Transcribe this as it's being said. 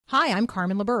Hi, I'm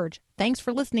Carmen LaBerge. Thanks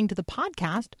for listening to the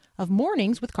podcast of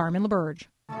Mornings with Carmen LaBerge.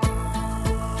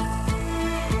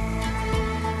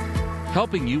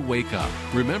 Helping you wake up,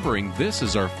 remembering this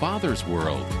is our Father's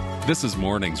world. This is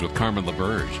Mornings with Carmen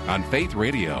LaBerge on Faith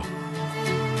Radio. If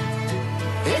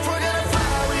we're gonna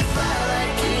fly, we fly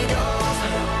like eagles.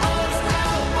 Arms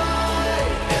out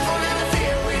wide. If we're gonna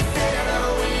fear, we fear no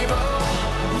evil.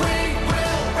 We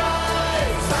will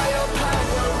rise. By your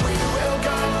power, we will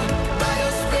go. By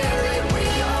your spirit, we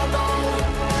are bold.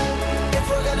 If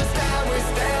we're gonna stand, we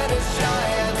stand as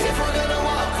giants. If we're gonna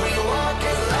walk, we walk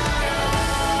as lions.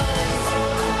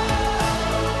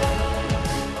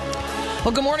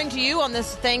 Well, good morning to you on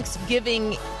this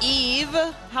Thanksgiving Eve.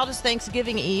 How does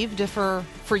Thanksgiving Eve differ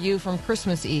for you from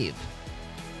Christmas Eve?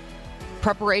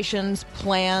 Preparations,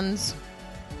 plans,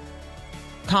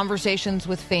 conversations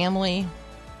with family,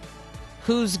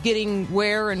 who's getting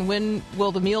where and when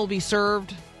will the meal be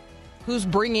served, who's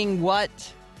bringing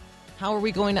what, how are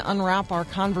we going to unwrap our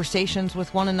conversations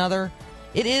with one another?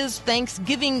 It is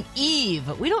Thanksgiving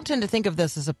Eve. We don't tend to think of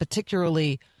this as a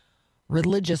particularly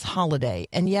religious holiday,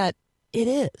 and yet it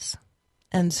is.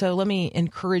 And so let me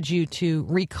encourage you to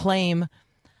reclaim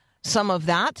some of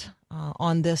that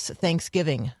on this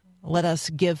Thanksgiving. Let us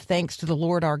give thanks to the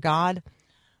Lord our God.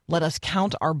 Let us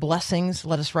count our blessings.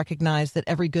 Let us recognize that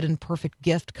every good and perfect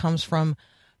gift comes from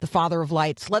the Father of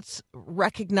lights. Let's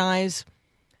recognize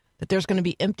that there's going to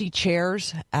be empty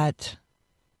chairs at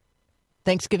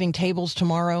Thanksgiving tables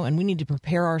tomorrow, and we need to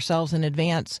prepare ourselves in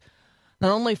advance,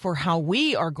 not only for how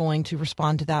we are going to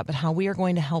respond to that, but how we are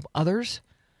going to help others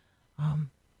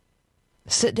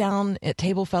sit down at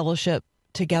table fellowship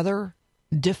together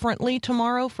differently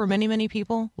tomorrow for many, many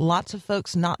people. Lots of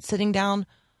folks not sitting down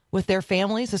with their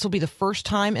families. This will be the first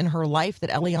time in her life that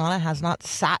Eliana has not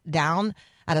sat down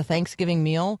at a Thanksgiving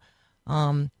meal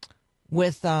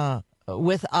with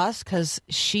us, because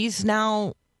she's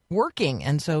now working.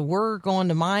 And so we're going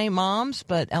to my mom's,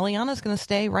 but Eliana's going to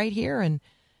stay right here, and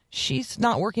she's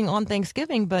not working on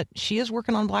Thanksgiving, but she is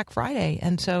working on Black Friday.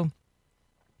 And so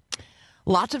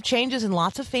lots of changes in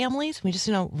lots of families. We just,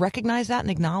 recognize that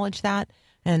and acknowledge that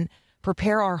and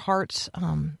prepare our hearts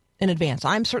in advance.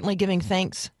 I'm certainly giving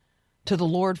thanks to the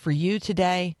Lord for you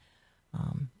today,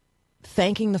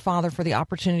 thanking the Father for the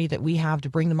opportunity that we have to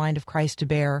bring the mind of Christ to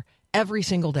bear every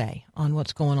single day on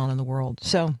what's going on in the world.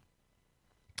 So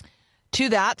to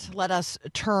that, let us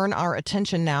turn our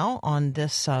attention now on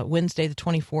this Wednesday, the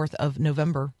 24th of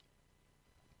November.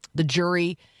 The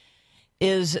jury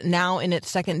is now in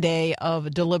its second day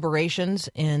of deliberations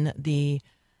in the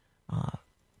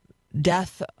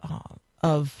death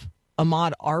of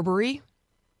Ahmaud Arbery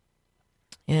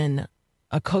in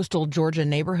a coastal Georgia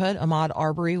neighborhood. Ahmaud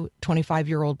Arbery,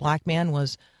 25-year-old black man,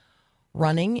 was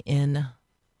running in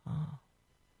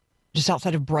just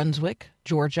outside of Brunswick,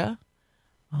 Georgia.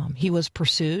 He was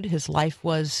pursued. His life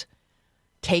was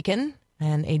taken,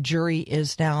 and a jury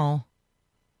is now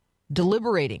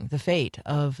deliberating the fate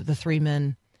of the three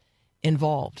men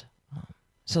involved.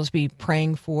 So let's be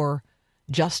praying for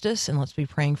justice, and let's be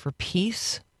praying for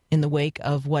peace in the wake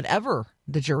of whatever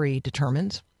the jury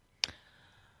determines.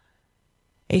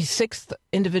 A sixth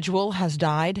individual has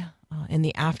died in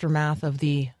the aftermath of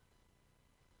the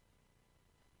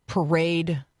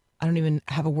parade. I don't even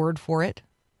have a word for it.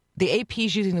 The AP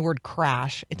is using the word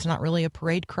crash. It's not really a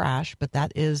parade crash, but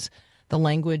that is the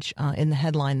language in the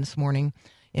headline this morning.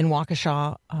 In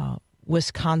Waukesha,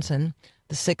 Wisconsin,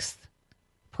 the sixth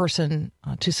person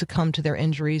to succumb to their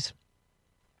injuries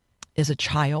is a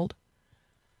child.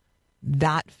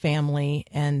 That family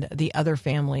and the other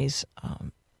families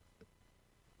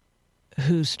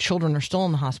whose children are still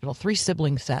in the hospital, 3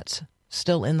 sibling sets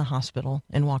still in the hospital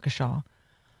in Waukesha.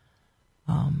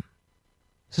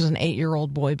 This is an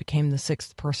 8-year-old boy, became the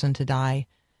sixth person to die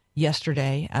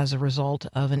yesterday as a result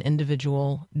of an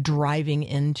individual driving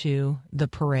into the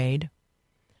parade.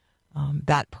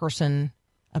 That person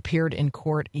appeared in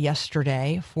court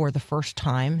yesterday for the first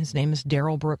time. His name is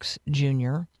Darrell Brooks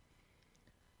Jr.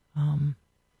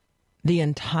 The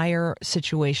entire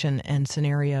situation and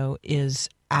scenario is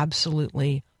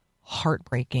absolutely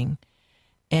heartbreaking,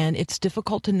 and it's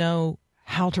difficult to know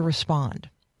how to respond.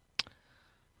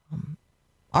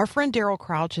 Our friend Daryl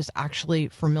Crouch is actually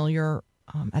familiar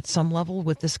at some level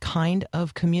with this kind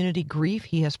of community grief.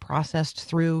 He has processed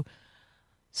through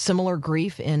similar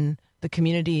grief in the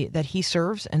community that he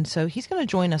serves, and so he's going to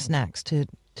join us next to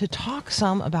talk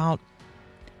some about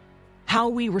how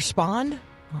we respond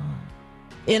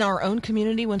in our own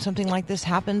community when something like this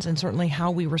happens, and certainly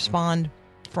how we respond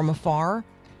from afar,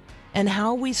 and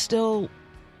how we still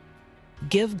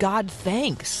give God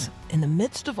thanks in the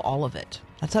midst of all of it.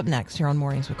 That's up next here on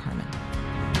Mornings with Carmen.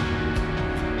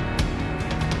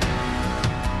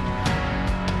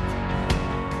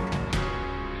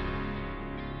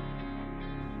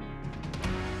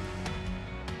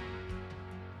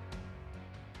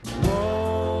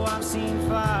 Whoa, I've seen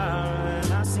fire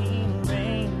and I've seen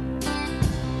rain.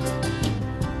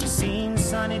 Seen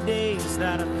sunny days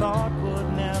that I thought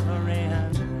would never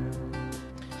end.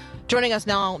 Joining us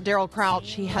now, Daryl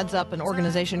Crouch. He heads up an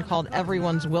organization called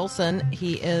Everyone's Wilson.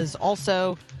 He is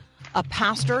also a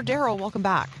pastor. Daryl, welcome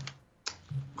back.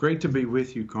 Great to be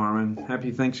with you, Carmen.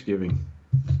 Happy Thanksgiving.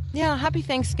 Yeah, happy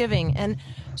Thanksgiving. And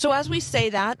so as we say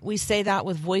that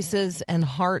with voices and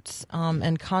hearts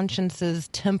and consciences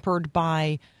tempered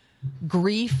by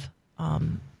grief,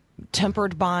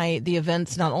 tempered by the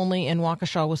events not only in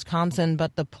Waukesha, Wisconsin,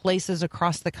 but the places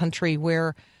across the country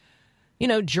where, you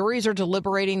know, juries are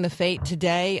deliberating the fate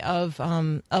today of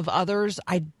others.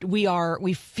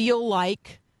 We feel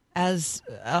like as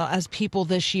people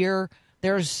this year,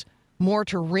 there's more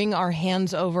to wring our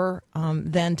hands over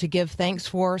than to give thanks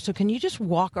for. So can you just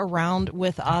walk around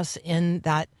with us in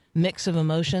that mix of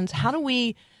emotions? How do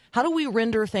we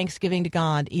render thanksgiving to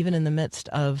God even in the midst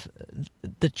of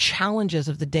the challenges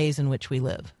of the days in which we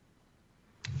live?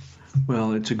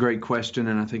 Well, it's a great question,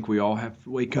 and I think we all have to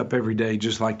wake up every day,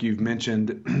 just like you've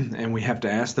mentioned, and we have to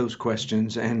ask those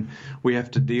questions, and we have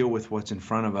to deal with what's in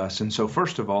front of us. And so,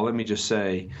 first of all, let me just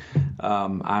say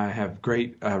I have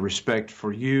great respect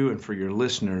for you and for your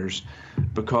listeners,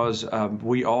 because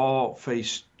we all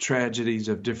face tragedies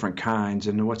of different kinds,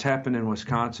 and what's happened in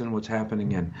Wisconsin, what's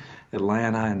happening in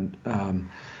Atlanta, and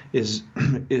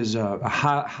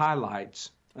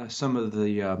highlights some of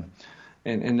the.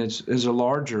 And it's a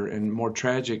larger and more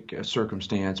tragic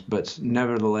circumstance, but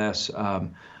nevertheless,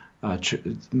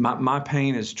 my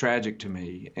pain is tragic to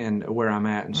me and where I'm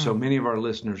at. And so many of our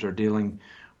listeners are dealing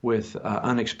with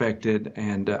unexpected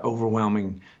and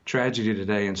overwhelming tragedy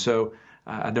today. And so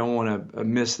I don't want to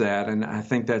miss that. And I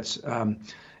think that's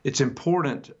it's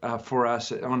important for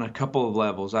us on a couple of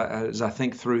levels. As I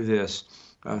think through this,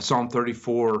 Psalm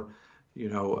 34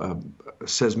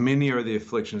 says, many are the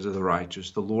afflictions of the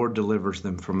righteous. The Lord delivers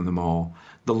them from them all.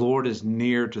 The Lord is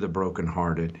near to the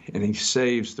brokenhearted, and he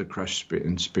saves the crushed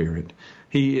in spirit.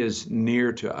 He is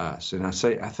near to us. And I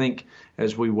think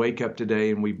as we wake up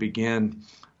today and we begin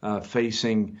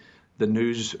facing the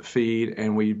news feed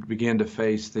and we begin to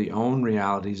face the own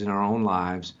realities in our own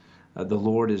lives, the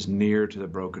Lord is near to the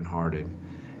brokenhearted.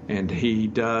 And he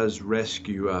does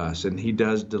rescue us, and he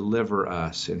does deliver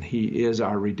us, and he is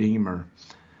our Redeemer.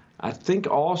 I think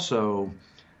also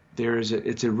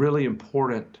it's really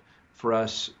important for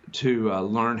us to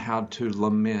learn how to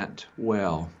lament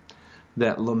well.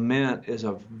 That lament is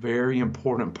a very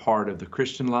important part of the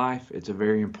Christian life. It's a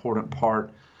very important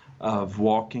part of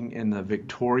walking in the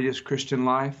victorious Christian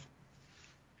life.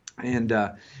 And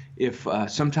if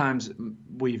sometimes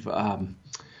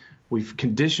we've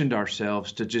conditioned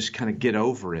ourselves to just kind of get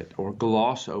over it or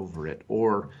gloss over it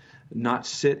or not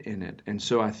sit in it. And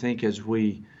so I think as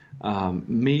we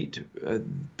meet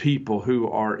people who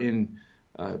are in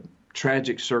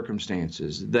tragic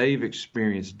circumstances, they've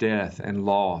experienced death and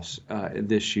loss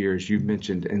this year, as you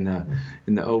mentioned in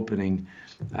the opening,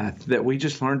 that we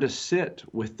just learn to sit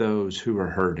with those who are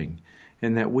hurting,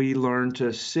 and that we learn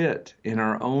to sit in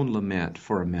our own lament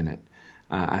for a minute.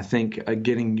 I think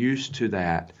getting used to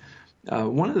that.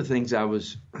 One of the things I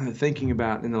was thinking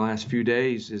about in the last few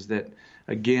days is that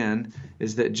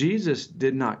Jesus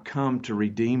did not come to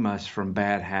redeem us from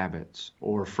bad habits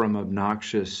or from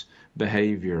obnoxious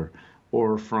behavior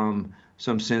or from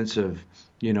some sense of,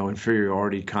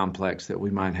 inferiority complex that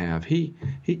we might have. He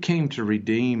came to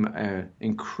redeem an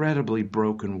incredibly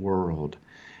broken world,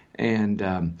 and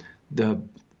the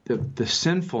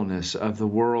sinfulness of the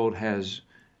world has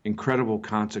incredible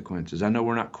consequences. I know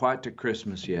we're not quite to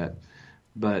Christmas yet,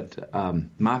 but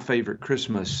my favorite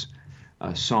Christmas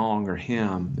song or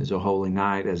hymn is "O Holy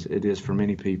Night," as it is for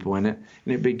many people, and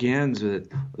it begins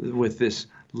with this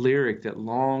lyric that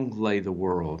long lay the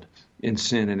world in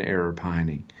sin and error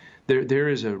pining. There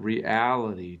is a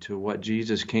reality to what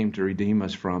Jesus came to redeem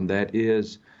us from that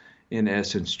is, in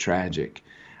essence, tragic,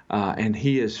 and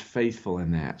he is faithful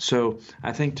in that. So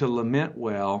I think to lament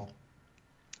well,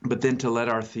 but then to let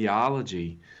our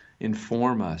theology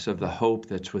inform us of the hope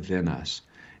that's within us,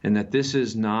 and that this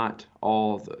is not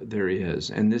all there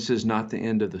is, and this is not the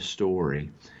end of the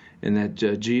story, and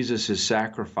that Jesus'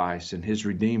 sacrifice and his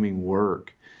redeeming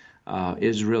work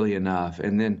is really enough.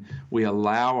 And then we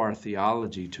allow our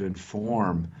theology to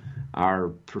inform our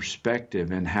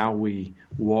perspective and how we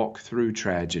walk through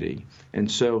tragedy. And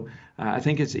so I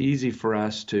think it's easy for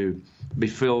us to be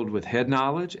filled with head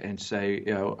knowledge and say,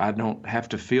 I don't have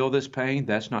to feel this pain.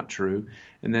 That's not true.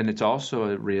 And then it's also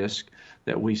a risk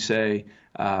that we say,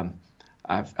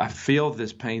 I feel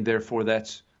this pain, therefore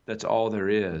that's all there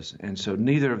is. And so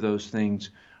neither of those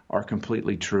things are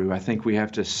completely true. I think we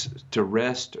have to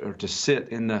rest or to sit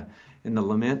in the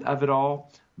lament of it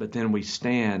all, but then we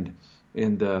stand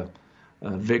in the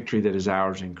victory that is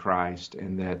ours in Christ,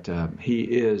 and that He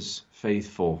is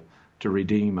faithful to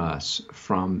redeem us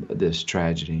from this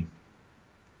tragedy.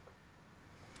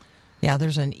 Yeah,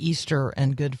 there's an Easter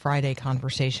and Good Friday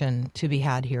conversation to be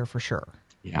had here for sure.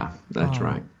 Yeah, that's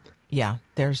right. Yeah,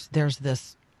 there's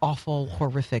this awful,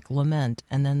 horrific lament,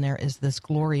 and then there is this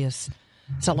glorious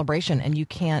celebration, and you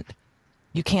can't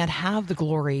have the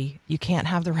glory, you can't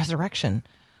have the resurrection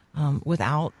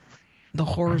without the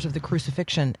horrors of the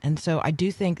crucifixion. And so I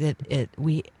do think that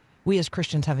we as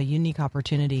Christians have a unique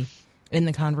opportunity in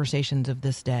the conversations of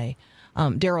this day.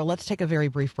 Daryl, let's take a very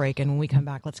brief break, and when we come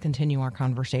back, let's continue our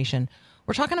conversation.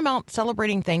 We're talking about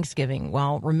celebrating Thanksgiving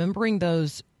while remembering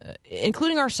those,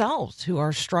 including ourselves, who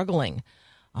are struggling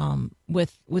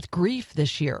with grief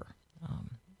this year.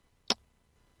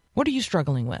 What are you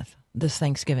struggling with this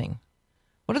Thanksgiving?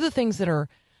 What are the things that are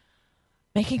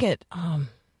making it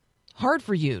hard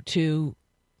for you to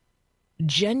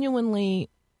genuinely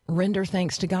render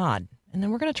thanks to God? And then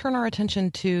we're going to turn our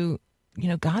attention to,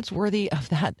 God's worthy of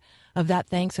that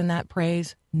thanks and that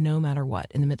praise, no matter what,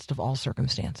 in the midst of all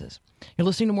circumstances. You're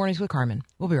listening to Mornings with Carmen.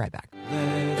 We'll be right back.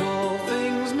 Let all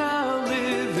things now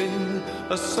live in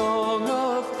a song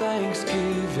of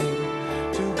thanksgiving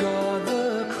to God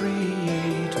the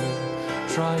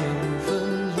Creator,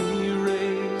 triumphantly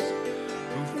raised.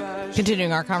 Who fashioned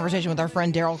Continuing our conversation with our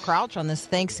friend Daryl Crouch on this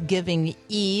Thanksgiving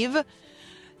Eve.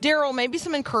 Daryl, maybe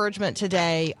some encouragement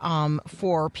today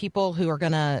for people who are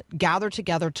going to gather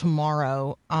together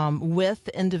tomorrow with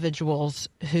individuals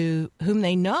whom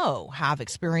they know have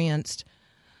experienced,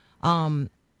 a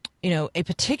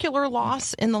particular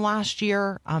loss in the last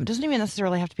year. Doesn't even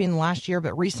necessarily have to be in the last year,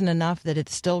 but recent enough that it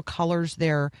still colors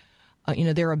their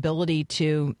ability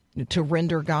to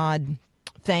render God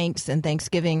thanks and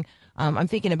thanksgiving. I'm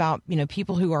thinking about,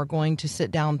 people who are going to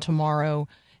sit down tomorrow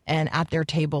and at their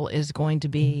table is going to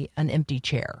be an empty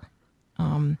chair.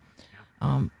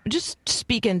 Just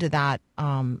speak into that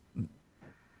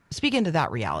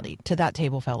reality, to that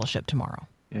table fellowship tomorrow.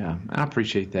 Yeah, I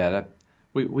appreciate that.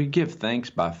 We give thanks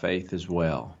by faith as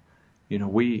well.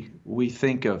 We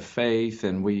think of faith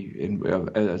and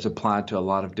it's applied to a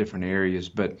lot of different areas,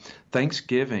 but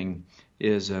Thanksgiving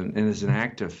is an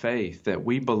act of faith that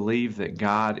we believe that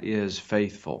God is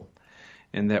faithful,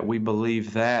 and that we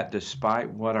believe that despite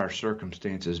what our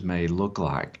circumstances may look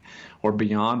like, or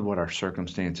beyond what our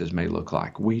circumstances may look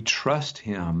like, we trust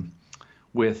Him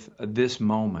with this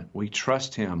moment. We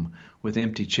trust Him with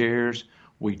empty chairs.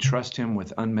 We trust Him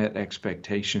with unmet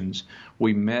expectations.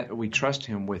 We trust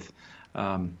Him with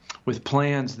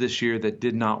plans this year that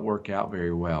did not work out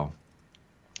very well.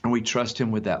 And we trust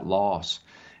Him with that loss.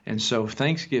 And so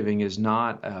Thanksgiving is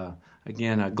not,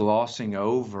 a glossing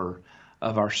over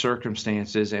of our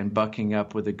circumstances and bucking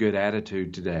up with a good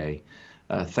attitude today.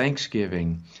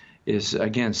 Thanksgiving is,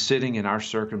 again, sitting in our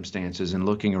circumstances and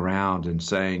looking around and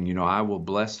saying, I will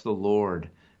bless the Lord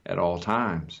at all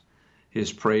times.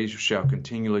 His praise shall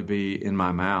continually be in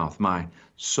my mouth. My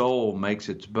soul makes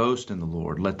its boast in the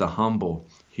Lord. Let the humble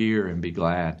hear and be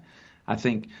glad. I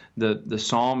think the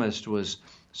psalmist was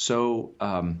so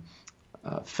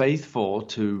faithful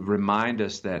to remind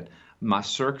us that my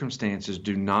circumstances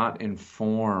do not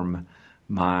inform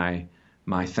my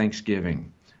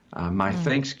thanksgiving. My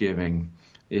thanksgiving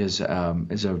is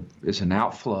an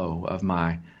outflow of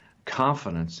my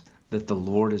confidence that the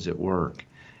Lord is at work.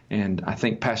 And I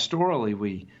think pastorally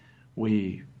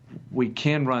we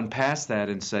can run past that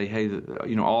and say, hey,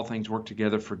 all things work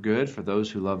together for good for those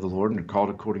who love the Lord and are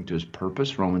called according to His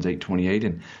purpose, Romans 8:28,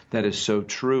 and that is so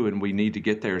true, and we need to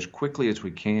get there as quickly as we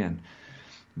can.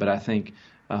 But I think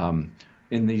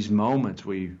in these moments,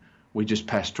 we just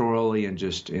pastorally and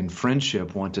just in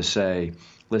friendship want to say,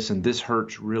 listen, this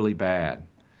hurts really bad.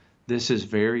 This is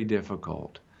very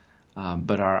difficult.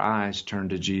 But our eyes turn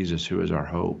to Jesus, who is our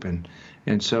hope.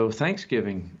 And so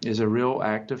Thanksgiving is a real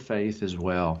act of faith as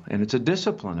well. And it's a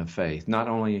discipline of faith, not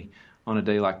only on a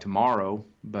day like tomorrow,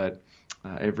 but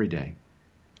every day.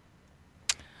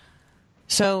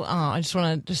 So I just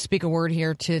want to speak a word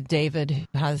here to David,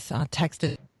 who has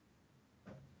texted.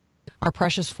 Our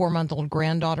precious 4-month-old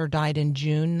granddaughter died in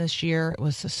June this year. It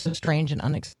was so strange and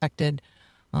unexpected.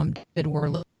 David,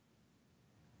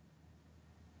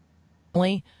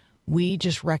 we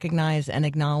just recognize and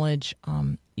acknowledge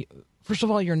first of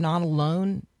all, you're not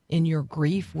alone in your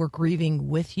grief. We're grieving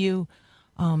with you.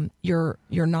 You're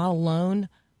not alone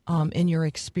in your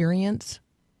experience.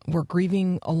 We're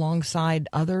grieving alongside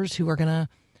others who are going to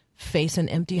face an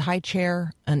empty high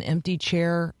chair, an empty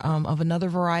chair of another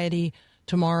variety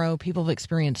tomorrow. People have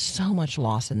experienced so much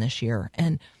loss in this year.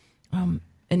 And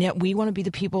yet we want to be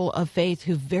the people of faith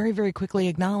who very, very quickly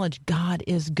acknowledge God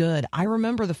is good. I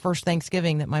remember the first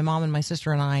Thanksgiving that my mom and my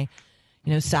sister and I,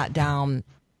 sat down,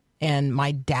 and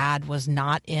my dad was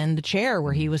not in the chair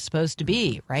where he was supposed to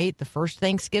be, right? The first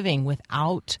Thanksgiving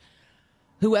without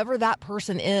whoever that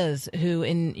person is who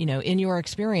in your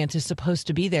experience is supposed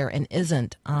to be there and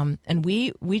isn't. And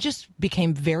we just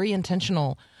became very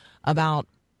intentional about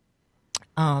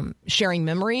sharing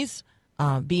memories,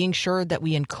 being sure that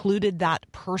we included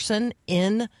that person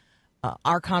in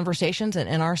our conversations and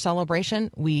in our celebration.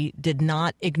 We did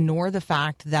not ignore the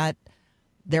fact that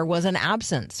there was an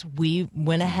absence. We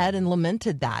went ahead and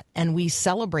lamented that, and we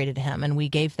celebrated him, and we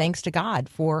gave thanks to God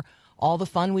for all the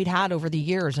fun we'd had over the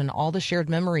years and all the shared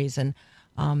memories. And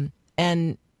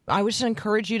I would just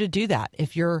encourage you to do that.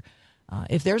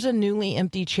 If there's a newly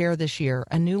empty chair this year,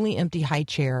 a newly empty high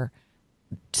chair,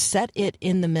 set it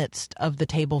in the midst of the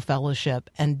table fellowship,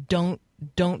 and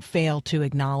don't fail to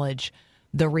acknowledge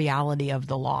the reality of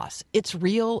the loss. It's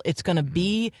real. It's going to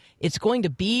be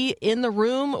in the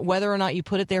room, whether or not you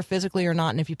put it there physically or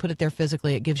not. And if you put it there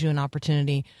physically, it gives you an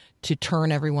opportunity to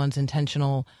turn everyone's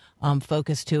intentional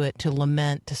focus to it, to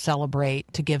lament, to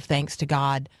celebrate, to give thanks to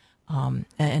God,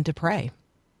 and to pray.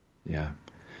 Yeah.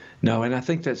 No, and I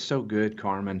think that's so good,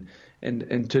 Carmen.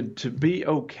 And to be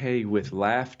okay with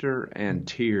laughter and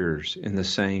tears in the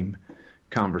same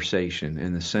conversation,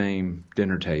 in the same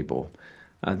dinner table,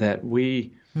 that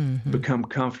we become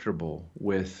comfortable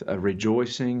with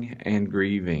rejoicing and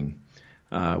grieving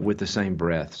with the same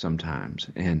breath sometimes.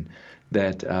 And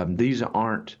that these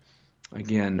aren't,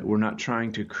 again, we're not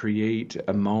trying to create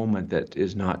a moment that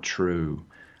is not true.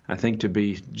 I think to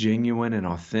be genuine and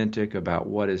authentic about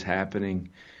what is happening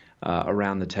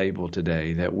around the table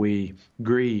today, that we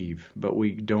grieve, but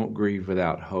we don't grieve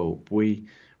without hope. We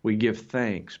give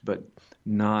thanks, but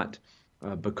not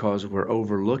because we're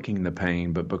overlooking the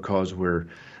pain, but because we're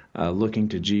looking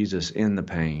to Jesus in the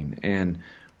pain. And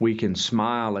we can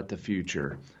smile at the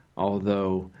future,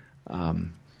 although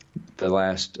the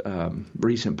last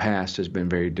recent past has been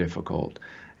very difficult.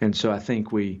 And so I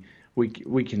think we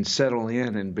can settle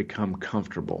in and become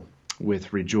comfortable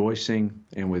with rejoicing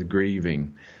and with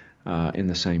grieving in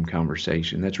the same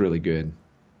conversation. That's really good.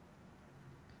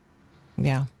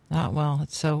 Yeah. Well,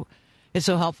 it's so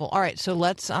helpful. All right. So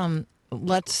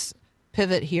let's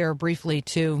pivot here briefly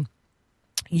to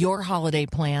your holiday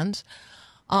plans.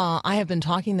 I have been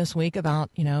talking this week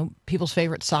about, people's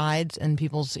favorite sides and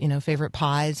people's, favorite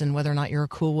pies, and whether or not you're a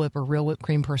Cool Whip or real whipped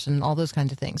cream person, all those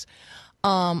kinds of things.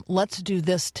 Let's do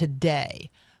this today.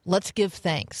 Let's give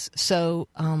thanks. So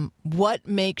what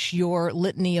makes your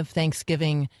litany of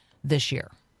Thanksgiving this year?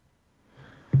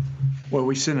 Well,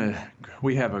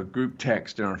 we have a group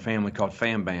text in our family called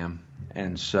Fam Bam.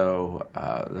 And so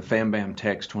the Fam Bam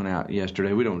text went out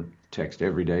yesterday. We don't text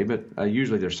every day, but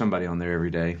usually there's somebody on there every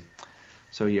day.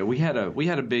 So yeah, we had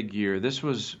a big year.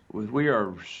 We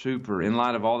are super, in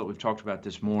light of all that we've talked about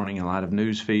this morning, in light of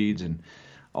news feeds and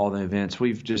all the events,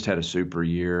 we've just had a super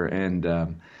year. And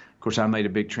of course, I made a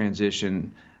big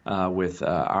transition with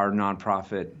our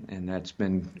nonprofit, and that's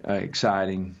been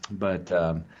exciting. But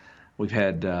we've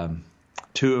had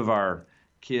two of our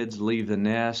kids leave the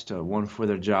nest, one for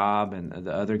their job and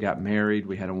the other got married.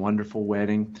 We had a wonderful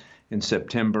wedding in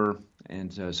September,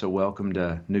 and so welcomed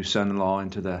a new son-in-law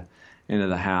into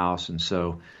the house. And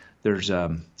so there's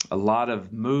a lot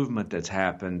of movement that's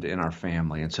happened in our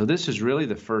family. And so this is really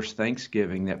the first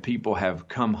Thanksgiving that people have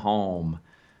come home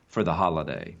for the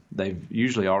holiday. They've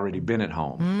usually already been at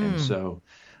home. And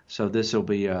so this will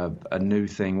be a new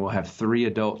thing. We'll have 3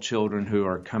 adult children who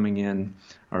are coming in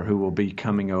or who will be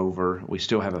coming over. We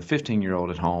still have a 15-year-old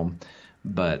at home,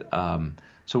 but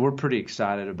so we're pretty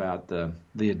excited about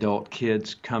the adult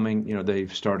kids coming.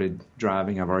 They've started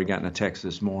driving. I've already gotten a text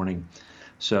this morning.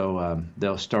 So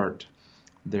they'll start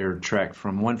their trek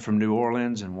one from New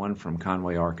Orleans and one from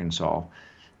Conway, Arkansas.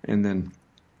 And then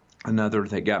another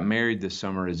that got married this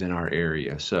summer is in our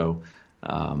area. So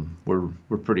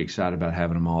we're pretty excited about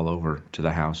having them all over to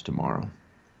the house tomorrow.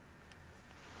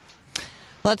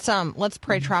 Let's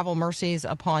pray travel mercies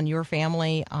upon your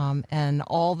family and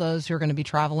all those who are going to be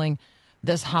traveling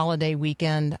this holiday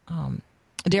weekend.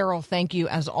 Daryl, thank you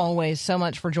as always so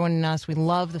much for joining us. We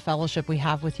love the fellowship we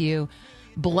have with you.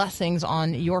 blessings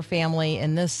on your family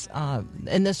in this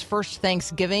first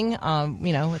Thanksgiving.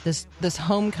 This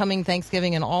homecoming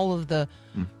Thanksgiving, and all of the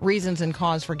reasons and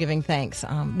cause for giving thanks.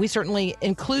 We certainly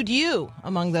include you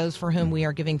among those for whom we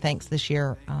are giving thanks this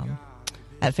year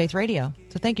at Faith Radio.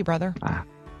 So thank you, brother.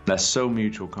 That's so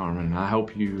mutual, Carmen. I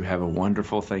hope you have a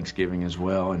wonderful Thanksgiving as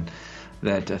well, and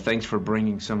that thanks for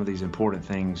bringing some of these important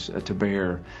things to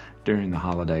bear during the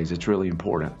holidays. It's really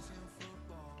important.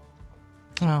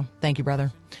 Oh, thank you,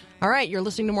 brother. All right, you're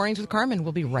listening to Mornings with Carmen.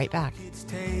 We'll be right back. Kids'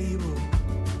 table,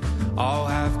 all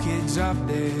have kids of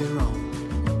their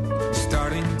own.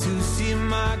 Starting to see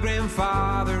my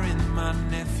grandfather in my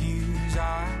nephew's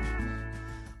eyes.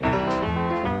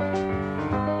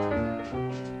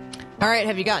 All right,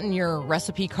 have you gotten your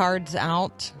recipe cards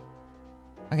out?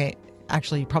 Okay,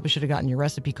 actually, you probably should have gotten your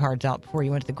recipe cards out before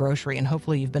you went to the grocery, and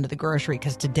hopefully you've been to the grocery,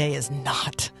 because today is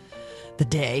not the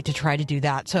day to try to do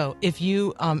that. So if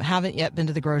you haven't yet been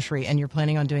to the grocery and you're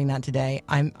planning on doing that today,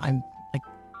 I'm like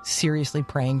seriously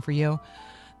praying for you.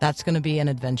 That's going to be an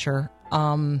adventure.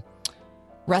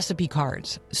 Recipe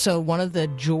cards. So one of the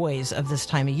joys of this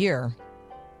time of year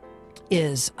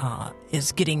is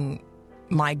getting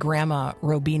my grandma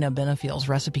Robina Benefield's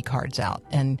recipe cards out,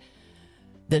 and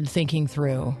then thinking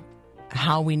through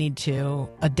how we need to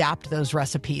adapt those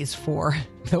recipes for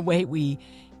the way we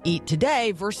eat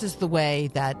today versus the way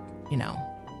that,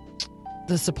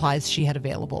 the supplies she had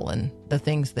available and the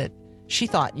things that she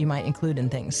thought you might include in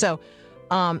things. So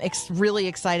really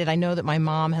excited. I know that my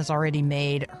mom has already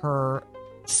made her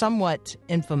somewhat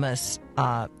infamous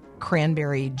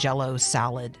cranberry jello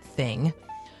salad thing.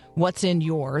 What's in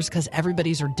yours? Because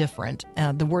everybody's are different.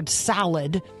 The word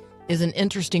salad is an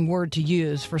interesting word to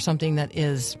use for something that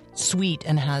is sweet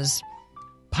and has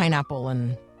pineapple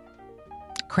and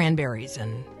cranberries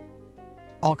and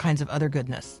all kinds of other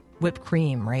goodness. Whipped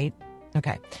cream, right?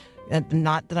 Okay.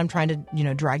 Not that I'm trying to,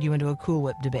 drag you into a Cool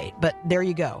Whip debate, but there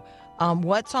you go.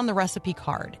 What's on the recipe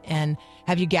card? And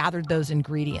have you gathered those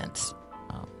ingredients?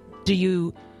 Do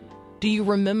you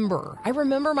remember? I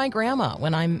remember my grandma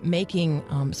when I'm making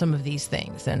some of these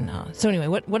things. And so anyway,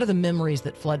 what are the memories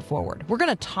that flood forward? We're going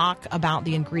to talk about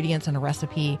the ingredients in a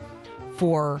recipe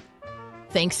for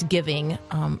Thanksgiving,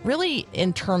 really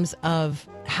in terms of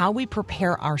how we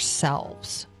prepare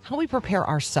ourselves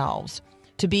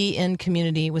to be in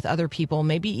community with other people,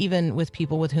 maybe even with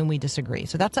people with whom we disagree.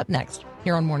 So that's up next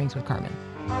here on Mornings with Carmen.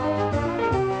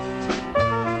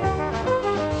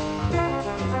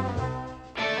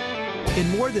 In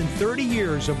more than 30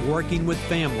 years of working with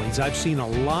families, I've seen a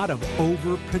lot of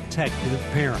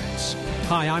overprotective parents.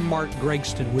 Hi, I'm Mark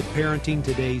Gregston with Parenting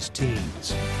Today's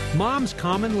Teens. Moms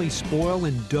commonly spoil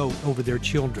and dote over their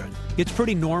children. It's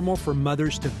pretty normal for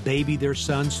mothers to baby their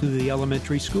sons through the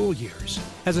elementary school years.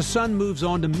 As a son moves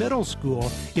on to middle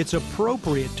school, it's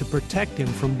appropriate to protect him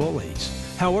from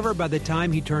bullies. However, by the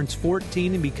time he turns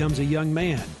 14 and becomes a young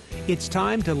man, it's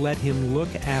time to let him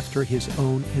look after his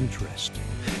own interest.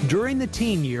 During the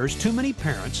teen years, too many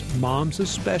parents, moms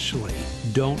especially,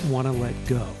 don't want to let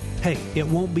go. Hey, it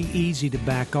won't be easy to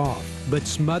back off, but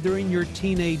smothering your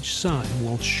teenage son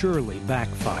will surely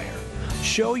backfire.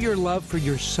 Show your love for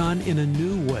your son in a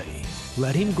new way.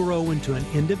 Let him grow into an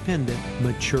independent,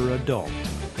 mature adult.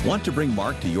 Want to bring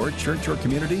Mark to your church or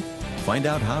community? Find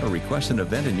out how to request an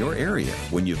event in your area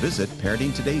when you visit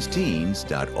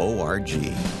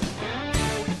parentingtodaysteens.org.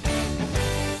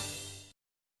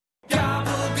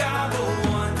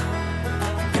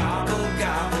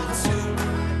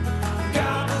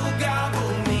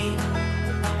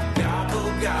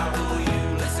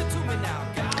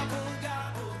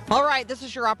 All right, this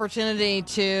is your opportunity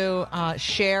to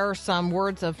share some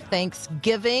words of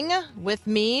thanksgiving with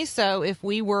me. So if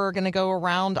we were going to go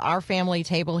around our family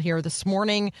table here this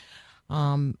morning,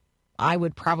 I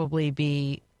would probably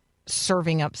be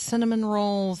serving up cinnamon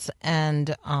rolls.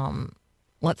 And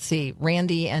let's see,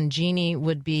 Randy and Jeannie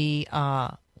would be,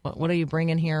 what are you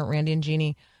bringing here, Randy and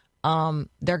Jeannie?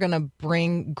 They're going to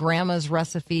bring Grandma's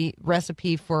recipe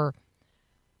for,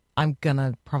 I'm going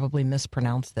to probably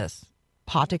mispronounce this.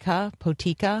 Potica,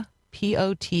 Potica,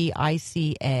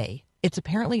 Potica. It's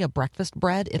apparently a breakfast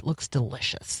bread. It looks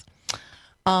delicious.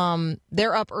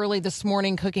 They're up early this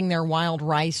morning cooking their wild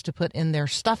rice to put in their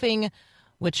stuffing,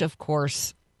 which, of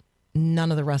course,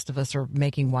 none of the rest of us are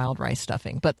making wild rice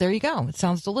stuffing. But there you go. It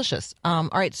sounds delicious. All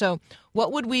right, so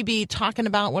what would we be talking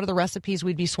about? What are the recipes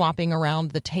we'd be swapping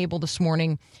around the table this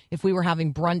morning if we were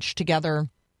having brunch together?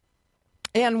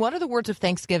 And what are the words of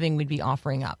thanksgiving we'd be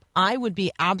offering up? I would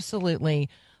be absolutely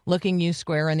looking you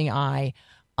square in the eye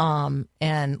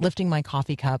and lifting my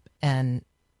coffee cup and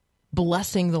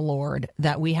blessing the Lord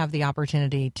that we have the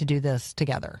opportunity to do this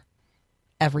together.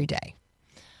 every day.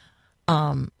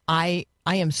 I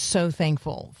am so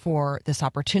thankful for this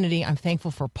opportunity. I'm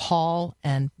thankful for Paul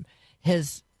and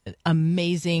his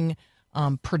amazing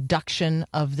production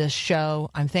of this show.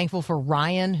 I'm thankful for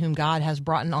Ryan, whom God has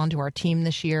brought onto our team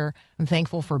this year. I'm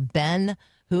thankful for Ben,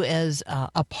 who is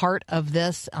a part of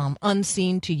this,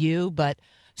 unseen to you, but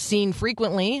seen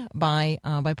frequently by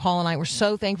Paul and I. We're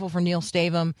so thankful for Neil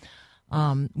Stavum.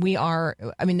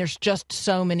 There's just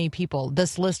so many people.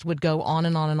 This list would go on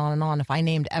and on and on and on if I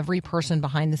named every person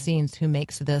behind the scenes who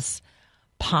makes this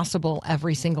possible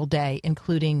every single day,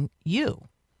 including you.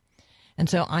 And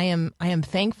so I am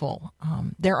thankful.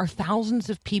 There are thousands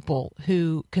of people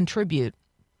who contribute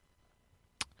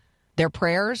their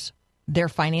prayers, their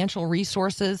financial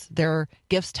resources, their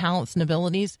gifts, talents, and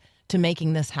abilities to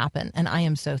making this happen. And I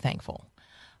am so thankful.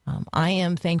 I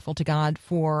am thankful to God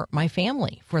for my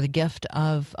family, for the gift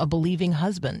of a believing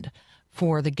husband,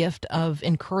 for the gift of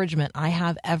encouragement I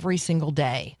have every single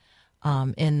day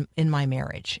in my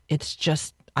marriage. It's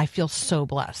just, I feel so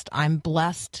blessed. I'm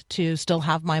blessed to still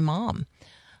have my mom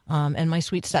and my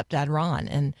sweet stepdad, Ron,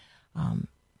 and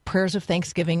prayers of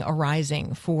thanksgiving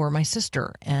arising for my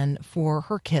sister and for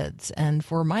her kids and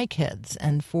for my kids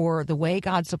and for the way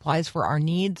God supplies for our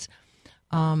needs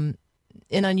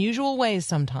in unusual ways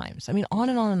sometimes. I mean, on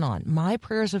and on and on. My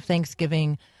prayers of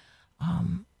thanksgiving.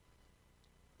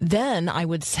 Then I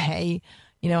would say,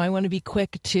 I want to be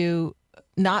quick to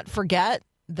not forget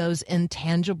those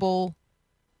tangible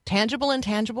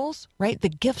intangibles, right? The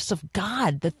gifts of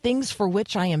God, the things for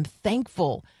which I am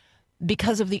thankful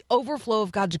because of the overflow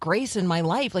of God's grace in my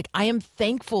life. Like, I am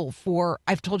thankful for,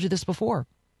 I've told you this before.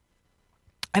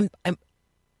 I'm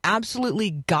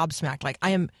absolutely gobsmacked. Like, I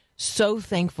am so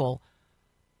thankful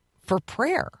for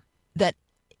prayer, that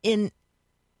in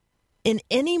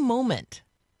any moment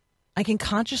I can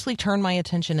consciously turn my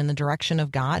attention in the direction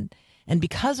of God, and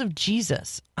because of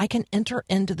Jesus, I can enter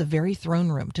into the very throne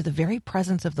room, to the very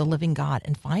presence of the living God,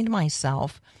 and find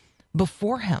myself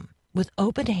before him with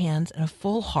open hands and a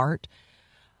full heart,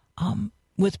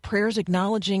 with prayers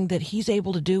acknowledging that he's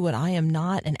able to do what I am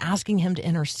not, and asking him to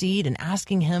intercede and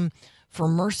asking him for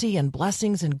mercy and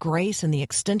blessings and grace and the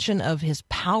extension of his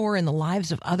power in the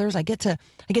lives of others. I get to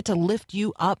lift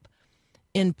you up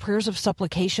in prayers of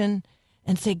supplication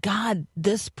and say, God,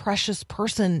 this precious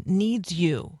person needs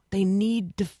you. They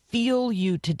need to feel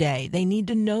you today. They need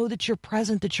to know that you're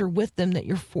present, that you're with them, that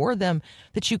you're for them,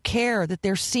 that you care, that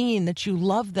they're seen, that you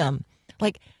love them.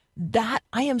 Like that,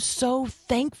 I am so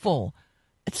thankful.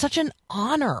 It's such an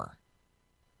honor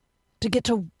to get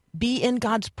to be in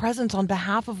God's presence on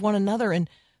behalf of one another and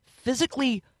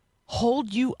physically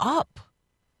hold you up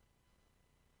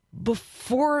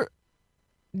before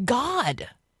God,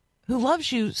 who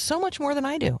loves you so much more than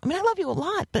I do. I mean, I love you a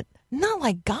lot, but not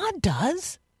like God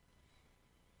does.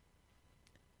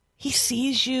 He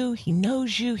sees you. He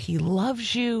knows you. He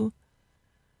loves you.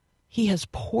 He has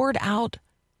poured out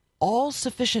all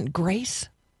sufficient grace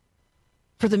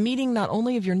for the meeting not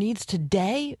only of your needs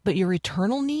today, but your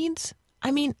eternal needs.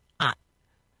 I mean,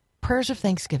 prayers of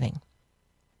thanksgiving.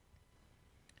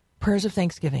 Prayers of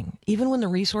thanksgiving. Even when the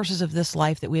resources of this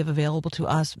life that we have available to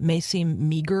us may seem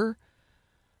meager,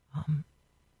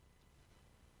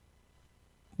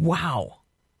 wow,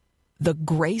 the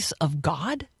grace of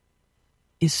God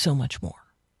is so much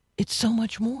more. It's so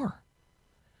much more.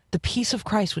 The peace of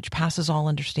Christ, which passes all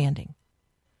understanding.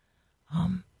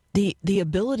 The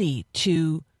ability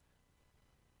to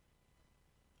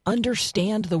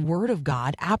understand the Word of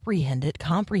God, apprehend it,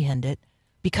 comprehend it,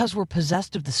 because we're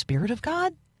possessed of the Spirit of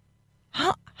God?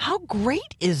 How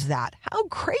great is that? How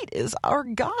great is our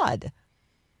God?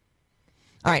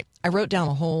 All right, I wrote down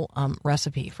a whole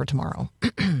recipe for tomorrow.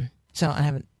 So I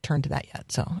haven't turned to that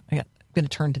yet. So I'm going to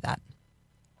turn to that.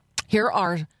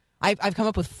 I've come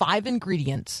up with 5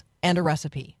 ingredients and a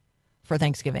recipe for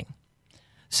Thanksgiving.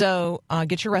 So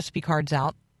get your recipe cards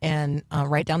out and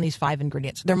write down these 5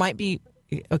 ingredients. There might be,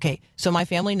 okay, so my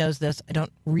family knows this. I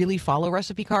don't really follow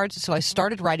recipe cards. So I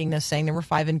started writing this saying there were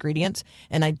 5 ingredients,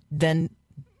 and I then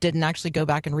didn't actually go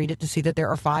back and read it to see that there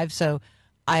are 5. So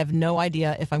I have no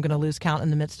idea if I'm going to lose count in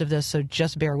the midst of this. So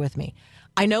just bear with me.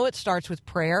 I know it starts with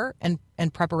prayer and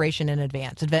preparation in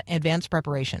advance, advanced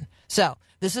preparation. So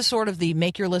this is sort of the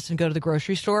make your list and go to the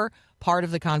grocery store part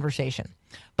of the conversation.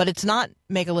 But it's not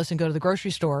make a list and go to the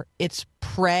grocery store. It's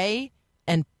pray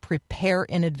and prepare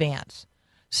in advance.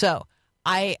 So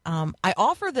I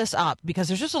offer this up because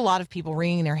there's just a lot of people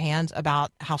wringing their hands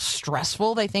about how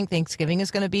stressful they think Thanksgiving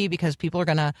is going to be, because people are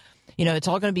going to, it's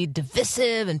all going to be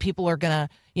divisive, and people are going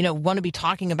to, want to be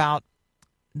talking about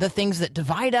the things that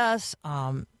divide us,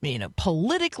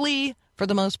 politically for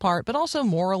the most part, but also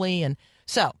morally. And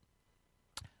So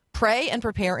pray and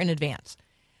prepare in advance.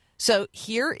 So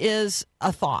here is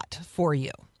a thought for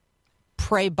you.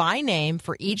 Pray by name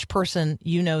for each person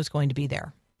you know is going to be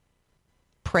there.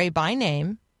 Pray by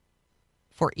name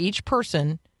for each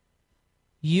person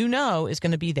you know is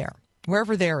going to be there,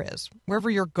 wherever there is, wherever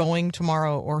you're going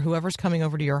tomorrow or whoever's coming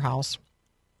over to your house.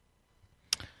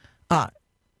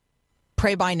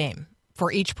 Pray by name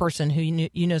for each person who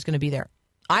you know is going to be there.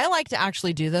 I like to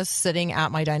actually do this sitting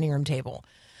at my dining room table,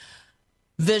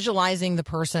 visualizing the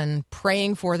person,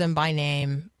 praying for them by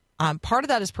name. Part of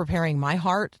that is preparing my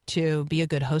heart to be a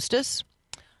good hostess.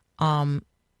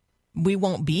 We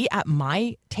won't be at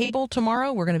my table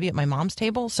tomorrow. We're going to be at my mom's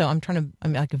table. So I'm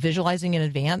like visualizing in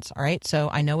advance. All right. So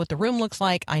I know what the room looks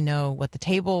like. I know where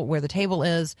the table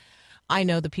is. I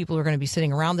know the people who are going to be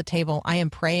sitting around the table. I am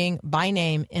praying by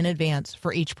name in advance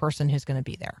for each person who's going to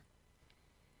be there.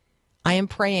 I am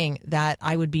praying that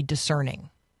I would be discerning.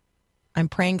 I'm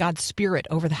praying God's Spirit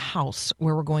over the house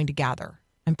where we're going to gather.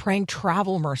 I'm praying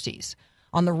travel mercies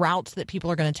on the routes that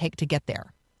people are going to take to get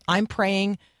there. I'm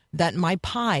praying that my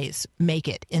pies make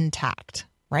it intact,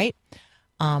 right?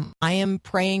 I am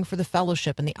praying for the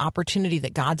fellowship and the opportunity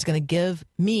that God's going to give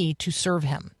me to serve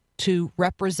him, to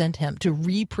represent him, to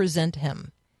represent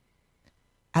him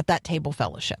at that table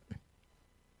fellowship.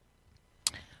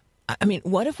 I mean,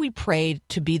 what if we prayed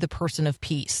to be the person of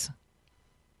peace,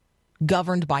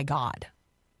 governed by God?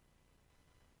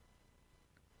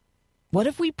 What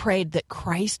if we prayed that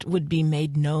Christ would be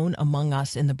made known among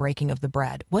us in the breaking of the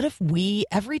bread? What if we,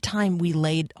 every time we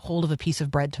laid hold of a piece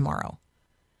of bread tomorrow,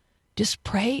 just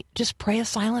pray a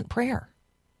silent prayer,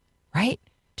 right?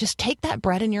 Just take that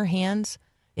bread in your hands.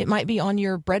 It might be on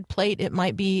your bread plate. It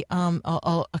might be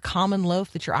a common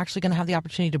loaf that you're actually going to have the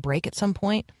opportunity to break at some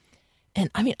point. And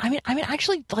I mean,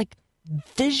 actually, like,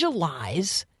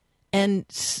 visualize and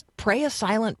pray a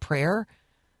silent prayer.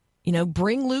 You know,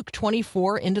 bring Luke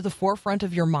 24 into the forefront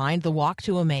of your mind, the walk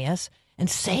to Emmaus, and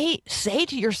say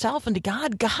to yourself and to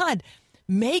God, God,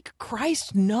 make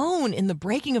Christ known in the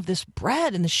breaking of this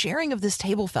bread and the sharing of this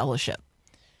table fellowship.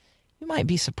 You might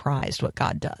be surprised what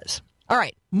God does. All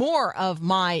right, more of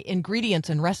my ingredients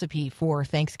and recipe for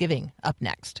Thanksgiving up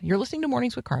next. You're listening to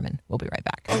Mornings with Carmen. We'll be right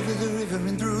back. Over the river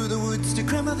and through the woods to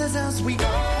grandmother's house we go.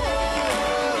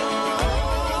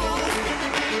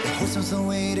 The horse was the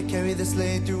way to carry the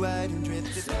sleigh through wide and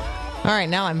drifted. All right,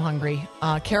 now I'm hungry.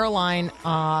 Caroline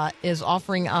is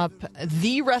offering up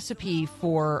the recipe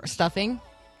for stuffing.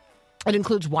 It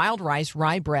includes wild rice,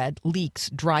 rye bread, leeks,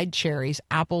 dried cherries,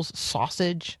 apples,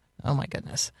 sausage. Oh, my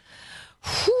goodness.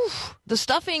 Whew. The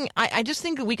stuffing, I just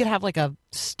think that we could have like a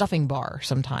stuffing bar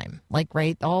sometime. Like,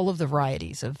 right, all of the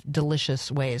varieties of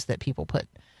delicious ways that people put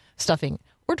stuffing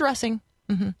or dressing.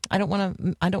 Mm-hmm. I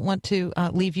don't want to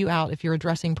leave you out if you're a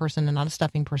dressing person and not a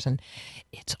stuffing person.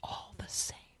 It's all the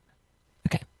same.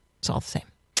 Okay, it's all the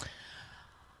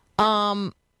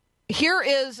same. Here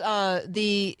is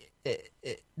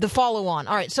the follow-on.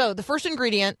 All right, so the first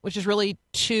ingredient, which is really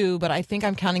two, but I think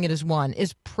I'm counting it as one,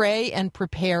 is pray and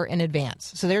prepare in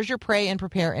advance. So there's your pray and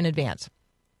prepare in advance.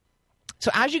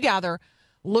 So as you gather,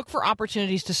 look for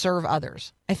opportunities to serve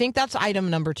others. I think that's item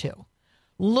number 2.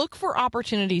 Look for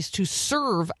opportunities to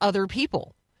serve other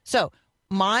people. So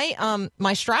my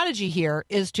strategy here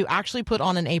is to actually put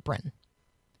on an apron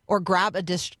or grab a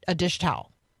dish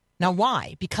towel. Now,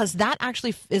 why? Because that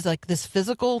actually is like this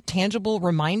physical, tangible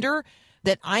reminder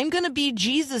that I'm going to be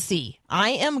Jesus-y. I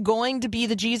am going to be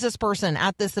the Jesus person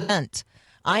at this event.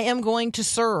 I am going to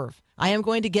serve. I am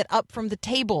going to get up from the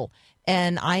table,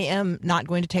 and I am not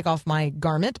going to take off my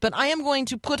garment, but I am going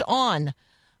to put on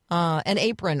an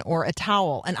apron or a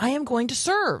towel, and I am going to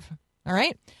serve. All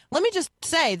right? Let me just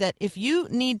say that if you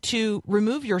need to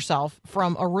remove yourself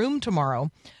from a room tomorrow,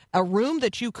 a room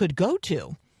that you could go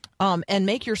to, and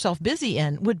make yourself busy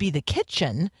in would be the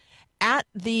kitchen at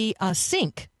the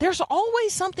sink. There's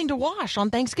always something to wash on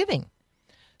Thanksgiving.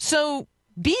 So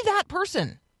be that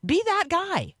person. Be that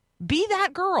guy. Be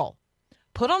that girl.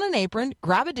 Put on an apron.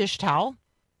 Grab a dish towel.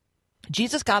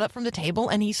 Jesus got up from the table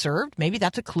and he served. Maybe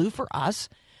that's a clue for us.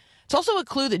 It's also a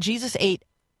clue that Jesus ate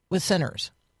with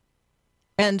sinners.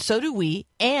 And so do we,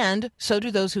 and so do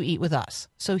those who eat with us.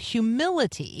 So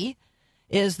humility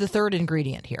is the third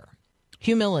ingredient here.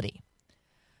 Humility.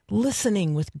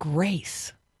 Listening with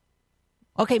grace.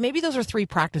 Okay, maybe those are 3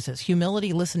 practices.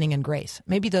 Humility, listening, and grace.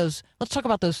 Maybe let's talk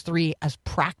about those 3 as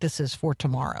practices for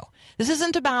tomorrow. This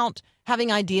isn't about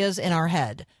having ideas in our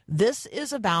head. This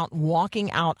is about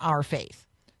walking out our faith.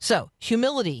 So,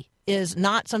 humility is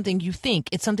not something you think.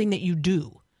 It's something that you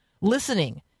do.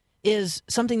 Listening is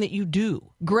something that you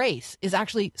do. Grace is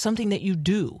actually something that you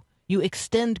do. You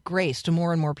extend grace to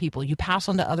more and more people. You pass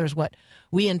on to others what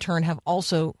we in turn have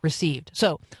also received.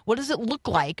 So what does it look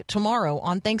like tomorrow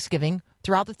on Thanksgiving,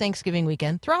 throughout the Thanksgiving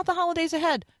weekend, throughout the holidays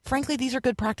ahead? Frankly, these are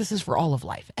good practices for all of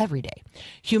life, every day.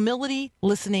 Humility,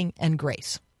 listening, and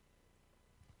grace.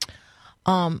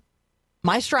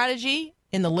 My strategy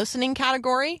in the listening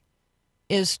category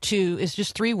is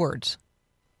just 3 words.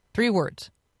 3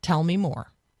 words. Tell me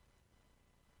more.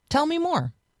 Tell me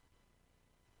more.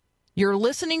 Your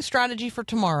listening strategy for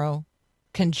tomorrow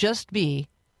can just be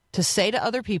to say to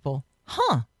other people,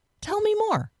 tell me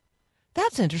more.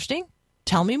 That's interesting.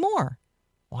 Tell me more.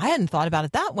 Well, I hadn't thought about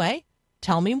it that way.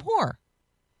 Tell me more.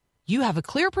 You have a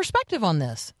clear perspective on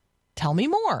this. Tell me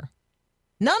more.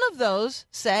 None of those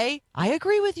say, I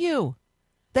agree with you.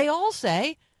 They all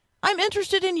say, I'm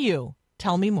interested in you.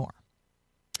 Tell me more.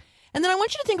 And then I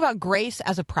want you to think about grace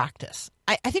as a practice.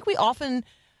 I think we often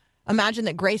imagine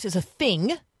that grace is a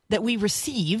thing that we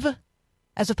receive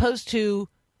as opposed to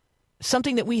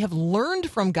something that we have learned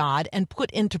from God and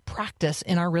put into practice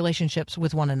in our relationships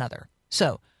with one another.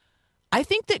 So I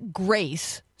think that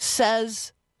grace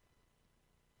says,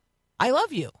 I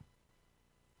love you.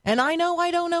 And I know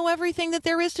I don't know everything that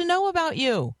there is to know about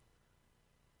you.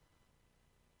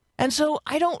 And so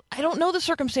I don't know the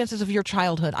circumstances of your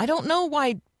childhood. I don't know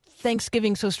why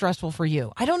Thanksgiving's so stressful for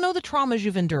you. I don't know the traumas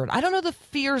you've endured. I don't know the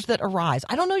fears that arise.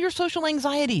 I don't know your social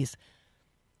anxieties.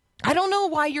 I don't know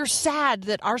why you're sad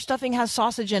that our stuffing has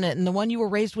sausage in it and the one you were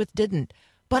raised with didn't.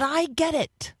 But I get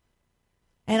it.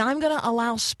 And I'm going to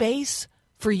allow space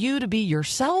for you to be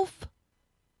yourself.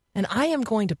 And I am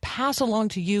going to pass along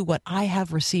to you what I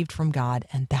have received from God,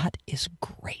 and that is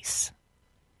grace.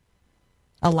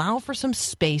 Allow for some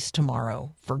space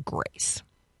tomorrow for grace.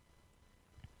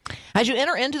 As you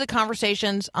enter into the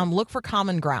conversations, look for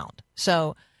common ground.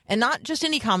 So, and not just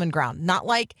any common ground. Not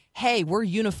like, hey, we're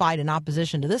unified in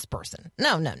opposition to this person.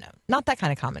 No. Not that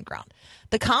kind of common ground.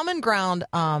 The common ground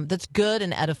that's good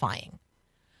and edifying.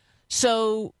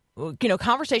 So,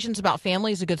 conversations about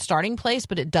family is a good starting place,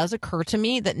 but it does occur to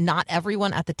me that not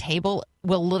everyone at the table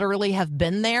will literally have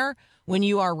been there when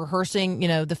you are rehearsing,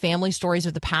 the family stories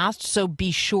of the past. So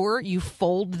be sure you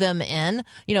fold them in,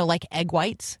 like egg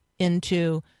whites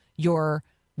into your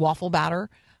waffle batter.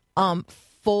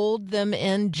 Fold them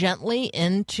in gently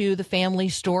into the family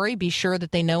story. Be sure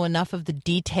that they know enough of the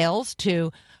details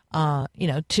to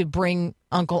bring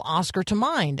Uncle Oscar to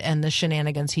mind and the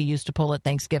shenanigans he used to pull at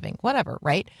Thanksgiving, whatever,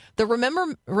 right? The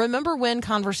remember when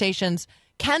conversations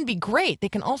can be great. They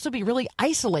can also be really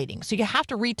isolating. So you have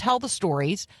to retell the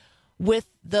stories with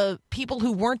the people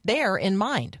who weren't there in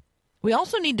mind. We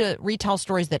also need to retell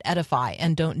stories that edify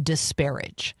and don't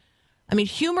disparage. I mean,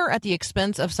 humor at the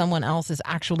expense of someone else is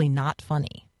actually not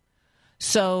funny.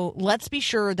 So let's be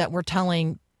sure that we're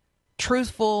telling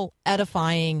truthful,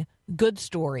 edifying, good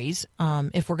stories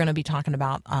if we're going to be talking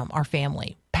about our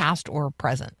family, past or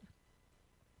present.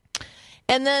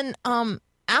 And then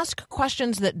ask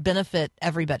questions that benefit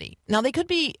everybody. Now, they could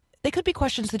be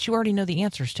questions that you already know the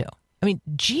answers to. I mean,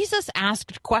 Jesus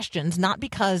asked questions not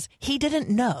because he didn't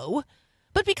know,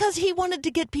 but because he wanted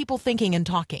to get people thinking and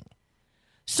talking.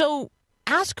 So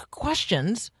ask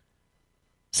questions,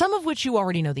 some of which you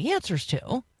already know the answers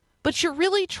to, but you're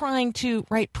really trying to,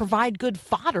 provide good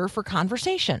fodder for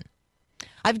conversation.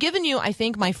 I've given you, I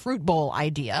think, my fruit bowl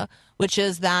idea, which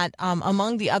is that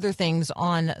among the other things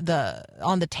on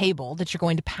the table that you're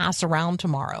going to pass around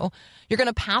tomorrow, you're going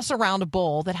to pass around a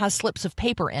bowl that has slips of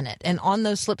paper in it. And on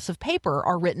those slips of paper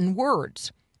are written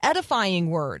words, edifying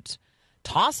words.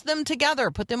 Toss them together,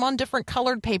 put them on different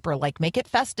colored paper, make it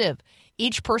festive.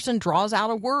 Each person draws out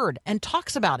a word and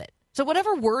talks about it. So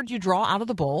whatever word you draw out of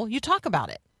the bowl, you talk about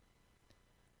it.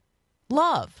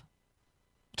 Love.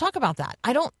 Talk about that.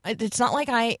 It's not like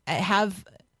I have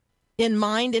in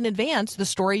mind in advance the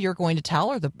story you're going to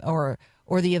tell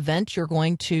or the event you're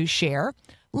going to share.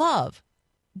 Love,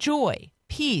 joy,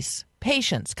 peace,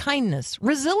 patience, kindness,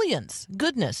 resilience,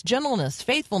 goodness, gentleness,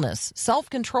 faithfulness,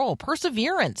 self-control,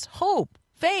 perseverance, hope,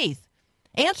 faith,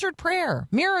 answered prayer,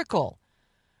 miracle.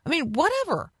 I mean,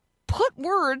 whatever. Put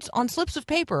words on slips of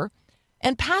paper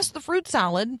and pass the fruit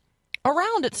salad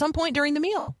around at some point during the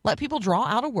meal. Let people draw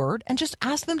out a word and just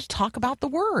ask them to talk about the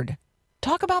word.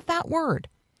 Talk about that word.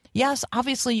 Yes,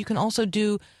 obviously you can also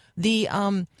do the,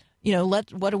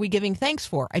 what are we giving thanks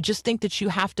for? I just think that you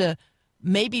have to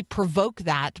maybe provoke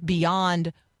that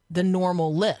beyond the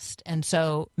normal list. And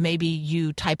so maybe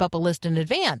you type up a list in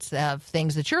advance of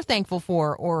things that you're thankful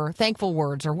for or thankful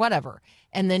words or whatever.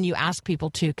 And then you ask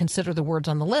people to consider the words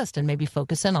on the list and maybe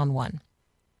focus in on one.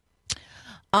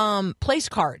 Place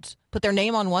cards. put their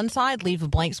name on one side, leave a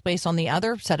blank space on the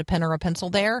other, set a pen or a pencil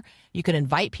there. You could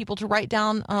invite people to write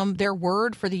down their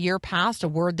word for the year past, a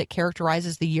word that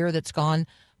characterizes the year that's gone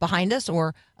behind us,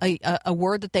 or a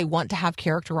word that they want to have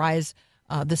characterize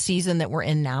the season that we're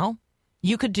in now.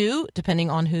 You could do,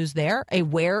 depending on who's there, a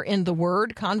where in the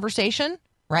word conversation,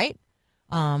 right?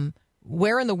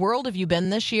 Where in the world have you been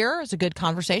this year is a good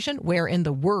conversation. Where in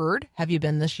the word have you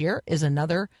been this year is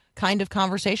another kind of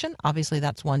conversation. Obviously,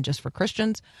 that's one just for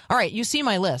Christians. All right, you see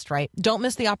my list, right? Don't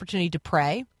miss the opportunity to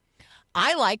pray.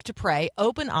 I like to pray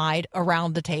open-eyed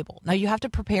around the table. Now, you have to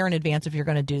prepare in advance if you're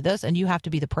going to do this, and you have to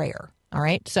be the prayer, all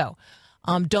right? So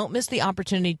don't miss the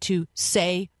opportunity to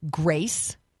say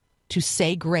grace, to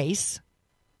speak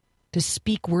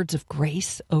words of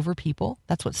grace over people.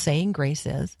 That's what saying grace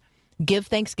is. Give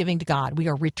thanksgiving to God. We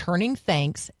are returning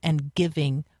thanks and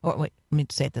giving. Oh, wait, let me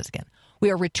say this again. We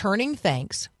are returning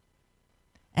thanks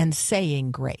and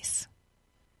saying grace.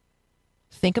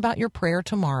 Think about your prayer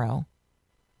tomorrow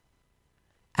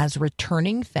as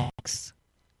returning thanks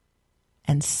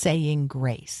and saying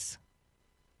grace.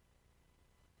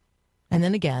 And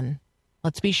then again,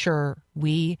 let's be sure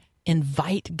we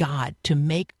invite God to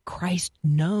make Christ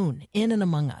known in and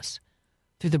among us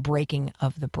through the breaking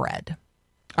of the bread.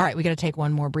 All right, we got to take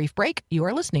one more brief break. You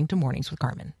are listening to Mornings with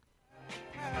Carmen.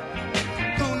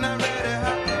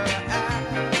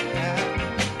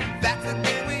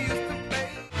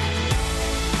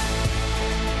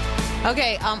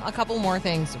 Okay, a couple more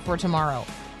things for tomorrow.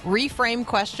 Reframe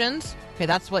questions. Okay,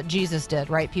 that's what Jesus did,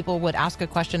 right? People would ask a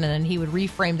question and then he would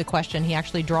reframe the question. He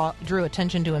actually drew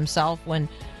attention to himself when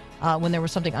there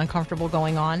was something uncomfortable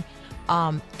going on,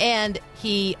 and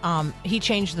he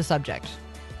changed the subject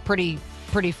pretty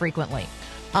frequently.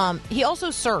 He also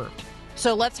served.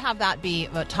 So let's have that be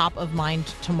top of mind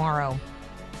tomorrow.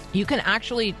 You can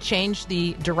actually change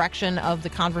the direction of the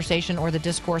conversation or the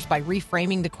discourse by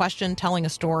reframing the question, telling a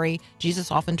story. Jesus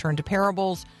often turned to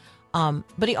parables,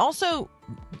 but he also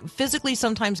physically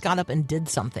sometimes got up and did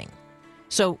something.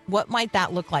 So what might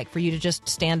that look like for you to just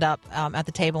stand up at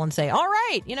the table and say, all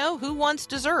right, who wants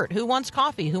dessert? Who wants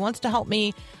coffee? Who wants to help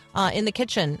me in the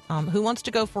kitchen? Who wants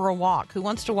to go for a walk? Who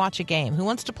wants to watch a game? Who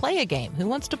wants to play a game? Who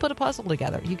wants to put a puzzle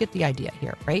together? You get the idea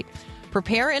here, right?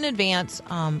 Prepare in advance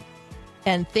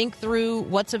and think through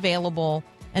what's available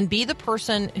and be the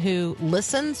person who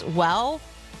listens well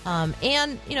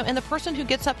and the person who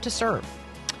gets up to serve.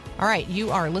 All right,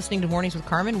 you are listening to Mornings with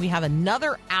Carmen. We have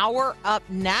another hour up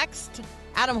next.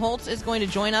 Adam Holtz is going to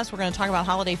join us. We're going to talk about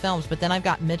holiday films, but then I've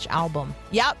got Mitch Albom.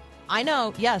 Yep, I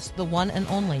know. Yes, the one and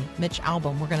only Mitch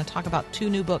Albom. We're going to talk about 2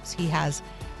 new books he has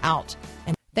out.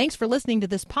 And thanks for listening to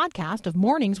this podcast of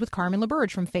Mornings with Carmen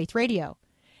LaBerge from Faith Radio.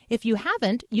 If you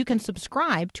haven't, you can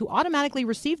subscribe to automatically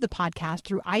receive the podcast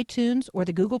through iTunes or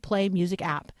the Google Play Music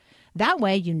app. That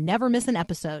way, you never miss an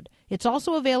episode. It's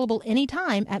also available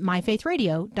anytime at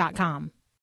myfaithradio.com.